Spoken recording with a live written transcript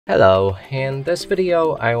Hello, in this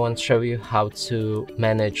video I want to show you how to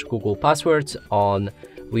manage Google passwords on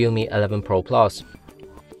Realme 11 Pro Plus.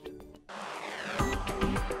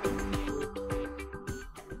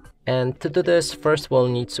 And to do this, first we'll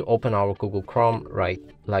need to open our Google Chrome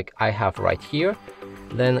like I have right here.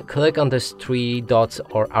 Then click on this three dots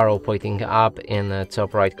or arrow pointing up in the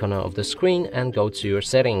top right corner of the screen and go to your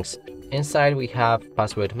settings. Inside we have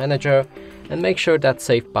Password Manager and make sure that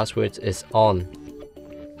Save Passwords is on.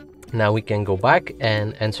 Now we can go back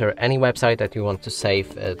and enter any website that you want to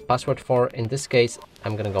save a password for. In this case,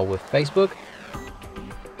 I'm gonna go with Facebook.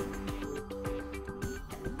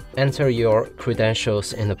 Enter your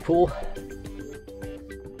credentials in the pool.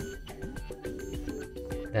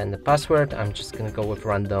 Then the password, I'm just gonna go with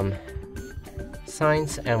random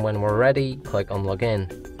signs, and when we're ready, click on login.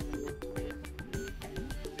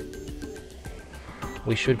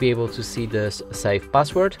 We should be able to see this save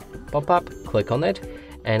password pop up, click on it,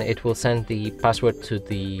 and it will send the password to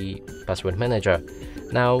the password manager.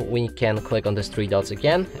 Now we can click on these three dots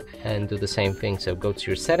again and do the same thing. So go to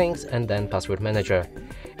your settings and then password manager.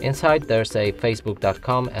 Inside there's a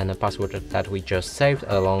facebook.com and a password that we just saved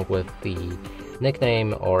along with the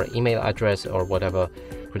nickname or email address or whatever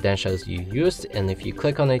credentials you used. And if you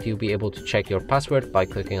click on it, you'll be able to check your password by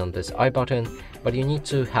clicking on this I button, but you need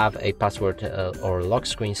to have a password or lock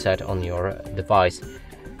screen set on your device.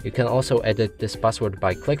 You can also edit this password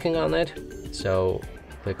by clicking on it. So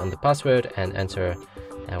click on the password and enter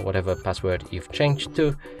whatever password you've changed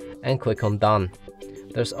to and click on done.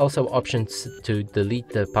 There's also options to delete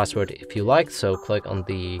the password if you like. So click on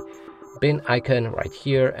the bin icon right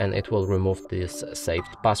here and it will remove this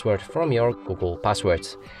saved password from your Google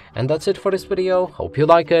passwords. And that's it for this video. Hope you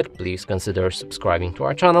like it. Please consider subscribing to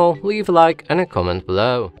our channel, leave a like and a comment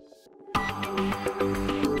below.